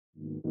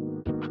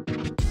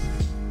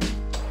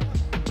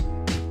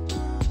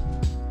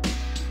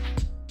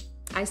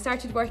I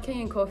started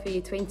working in coffee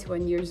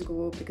 21 years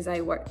ago because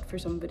I worked for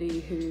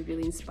somebody who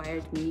really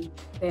inspired me.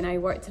 Then I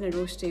worked in a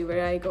roastery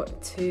where I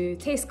got to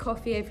taste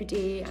coffee every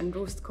day and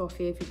roast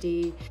coffee every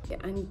day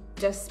and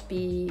just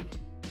be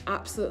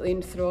absolutely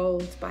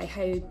enthralled by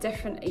how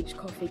different each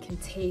coffee can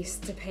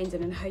taste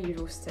depending on how you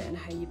roast it and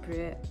how you brew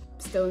it.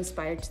 Still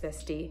inspired to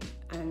this day,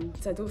 and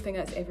I don't think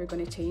that's ever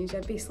going to change.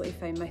 I basically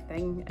found my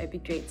thing. It'd be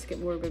great to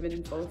get more women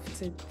involved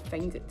to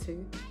find it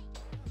too.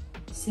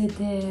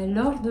 C'était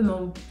lors de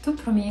mon tout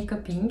premier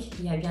cupping,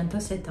 il y a bientôt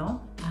 7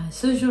 ans.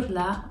 Ce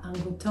jour-là, en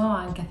goûtant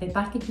un café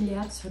particulier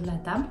sur la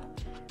table,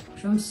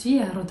 je me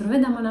suis retrouvée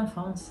dans mon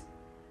enfance.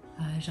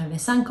 J'avais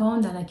 5 ans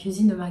dans la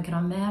cuisine de ma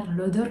grand-mère,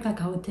 l'odeur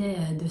cacaotée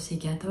de ses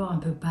gâteaux un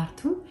peu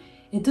partout,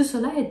 et tout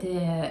cela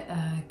était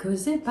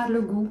causé par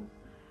le goût.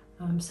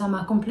 Ça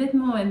m'a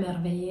complètement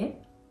émerveillée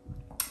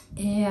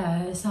et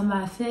ça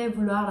m'a fait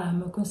vouloir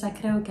me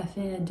consacrer au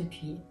café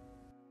depuis.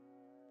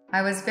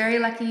 I was very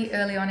lucky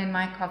early on in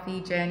my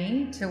coffee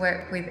journey to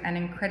work with an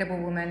incredible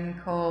woman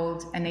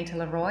called Anita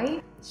Leroy.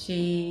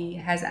 She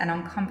has an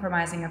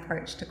uncompromising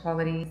approach to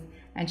quality,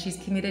 and she's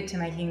committed to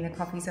making the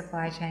coffee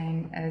supply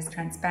chain as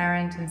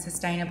transparent and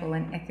sustainable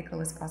and ethical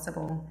as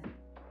possible.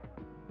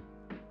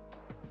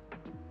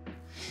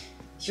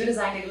 Ich würde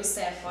sagen, der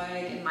größte Erfolg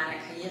in meiner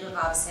Karriere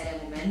war bisher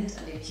der Moment,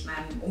 an dem ich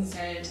meinem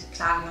Umfeld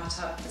klar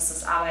gemacht habe, dass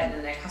das Arbeiten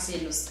in der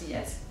Kaffeeindustrie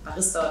als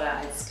Barista oder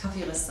als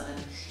Kaffeerösterin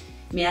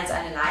mehr als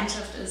eine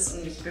Leidenschaft ist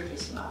und mich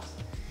glücklich macht.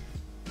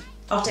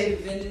 Auch der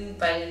Gewinn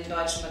bei den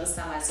deutschen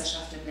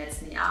Barista-Meisterschaften im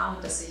letzten Jahr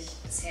und dass ich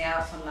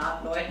bisher von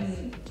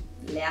Leuten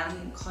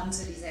lernen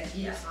konnte, die sehr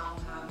viel Erfahrung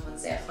haben und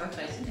sehr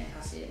erfolgreich in der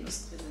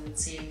Kaffeeindustrie sind,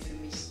 zählen für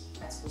mich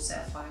als große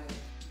Erfolge.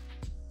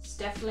 It's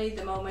definitely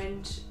the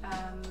moment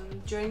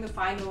during the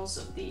finals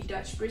of the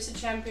Dutch Barista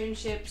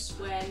Championships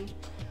when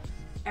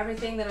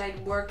everything that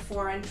I'd worked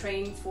for and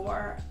trained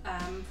for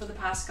the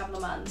past couple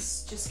of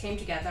months just came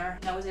together.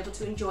 I was able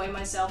to enjoy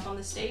myself on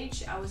the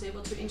stage. I was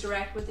able to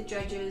interact with the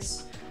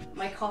judges.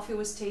 My coffee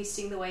was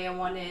tasting the way I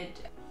wanted.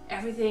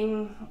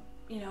 Everything,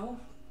 you know,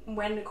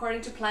 went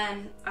according to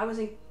plan. I was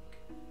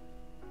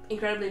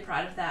incredibly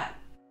proud of that.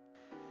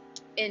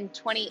 In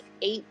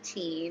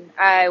 2018,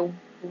 I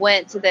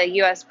went to the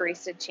US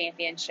Barista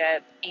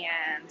Championship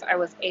and I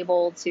was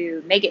able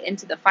to make it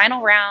into the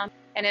final round.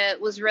 And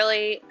it was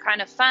really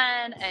kind of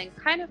fun and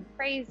kind of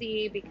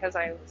crazy because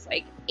I was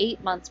like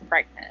 8 months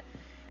pregnant.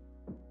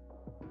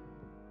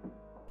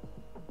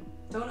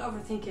 Don't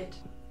overthink it.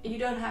 You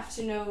don't have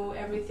to know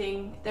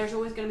everything. There's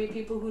always going to be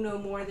people who know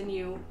more than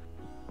you.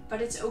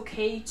 But it's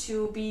okay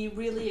to be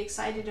really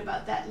excited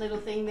about that little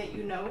thing that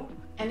you know.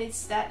 And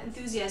it's that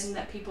enthusiasm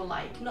that people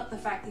like, not the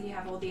fact that you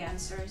have all the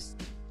answers.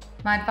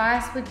 My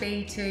advice would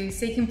be to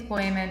seek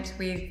employment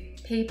with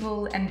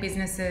people and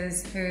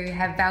businesses who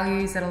have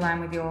values that align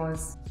with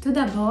yours. Tout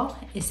d'abord,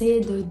 essayez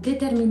de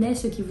déterminer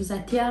ce qui vous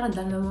attire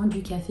dans le monde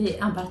du café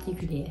en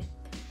particulier.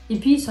 Et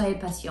puis, soyez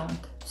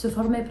patiente. Se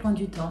former prend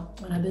du temps.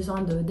 On a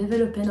besoin de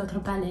développer notre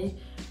palais,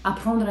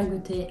 apprendre à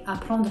goûter,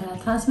 apprendre à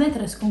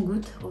transmettre ce qu'on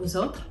goûte aux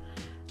autres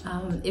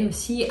et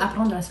aussi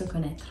apprendre à se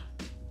connaître.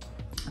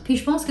 Puis,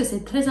 je pense que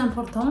c'est très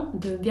important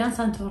de bien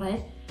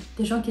s'entourer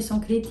des gens qui sont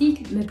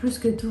critiques, mais plus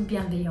que tout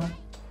bienveillants.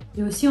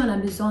 Et aussi, on a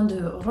besoin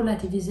de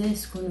relativiser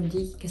ce qu'on nous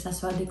dit, que ce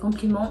soit des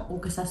compliments ou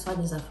que ce soit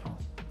des affronts.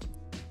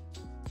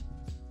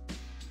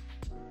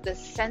 The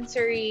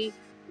sensory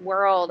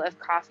world of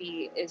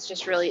coffee is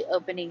just really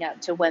opening up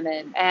to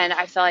women. And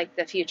I feel like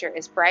the future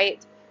is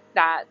bright,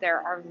 that there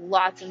are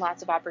lots and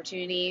lots of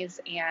opportunities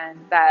and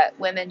that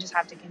women just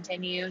have to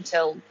continue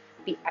to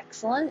be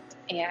excellent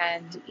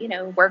and, you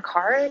know, work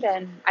hard.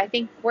 And I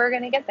think we're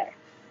going to get there.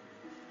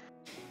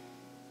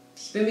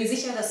 Ich bin mir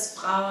sicher, dass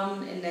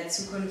Frauen in der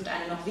Zukunft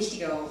eine noch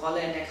wichtigere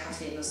Rolle in der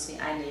Kaffeeindustrie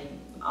einnehmen.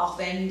 Auch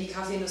wenn die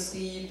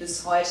Kaffeeindustrie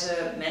bis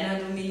heute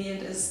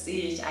männerdominiert ist,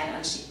 sehe ich einen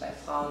Anstieg bei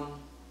Frauen.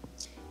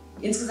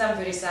 Insgesamt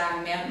würde ich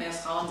sagen, mehr und mehr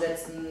Frauen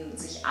setzen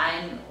sich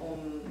ein,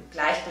 um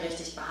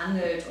gleichberechtigt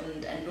behandelt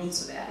und entlohnt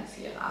zu werden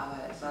für ihre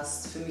Arbeit,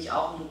 was für mich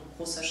auch ein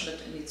großer Schritt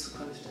in die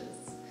Zukunft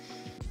ist.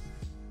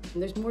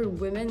 There's more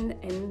women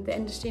in the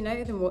industry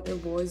now than what there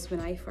was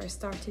when I first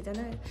started in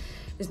it.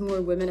 There's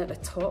more women at the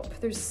top.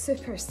 There's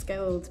super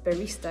skilled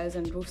baristas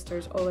and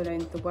roasters all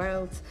around the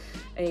world.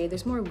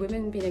 There's more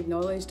women being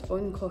acknowledged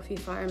on coffee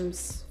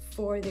farms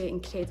for the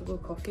incredible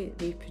coffee that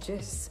they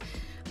produce.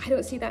 I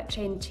don't see that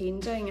trend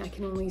changing. I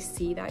can only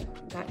see that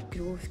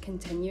growth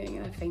continuing,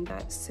 and I find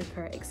that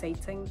super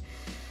exciting.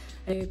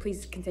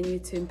 Please continue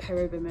to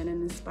empower women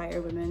and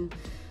inspire women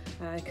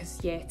because,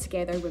 yeah,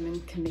 together women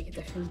can make a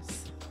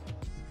difference.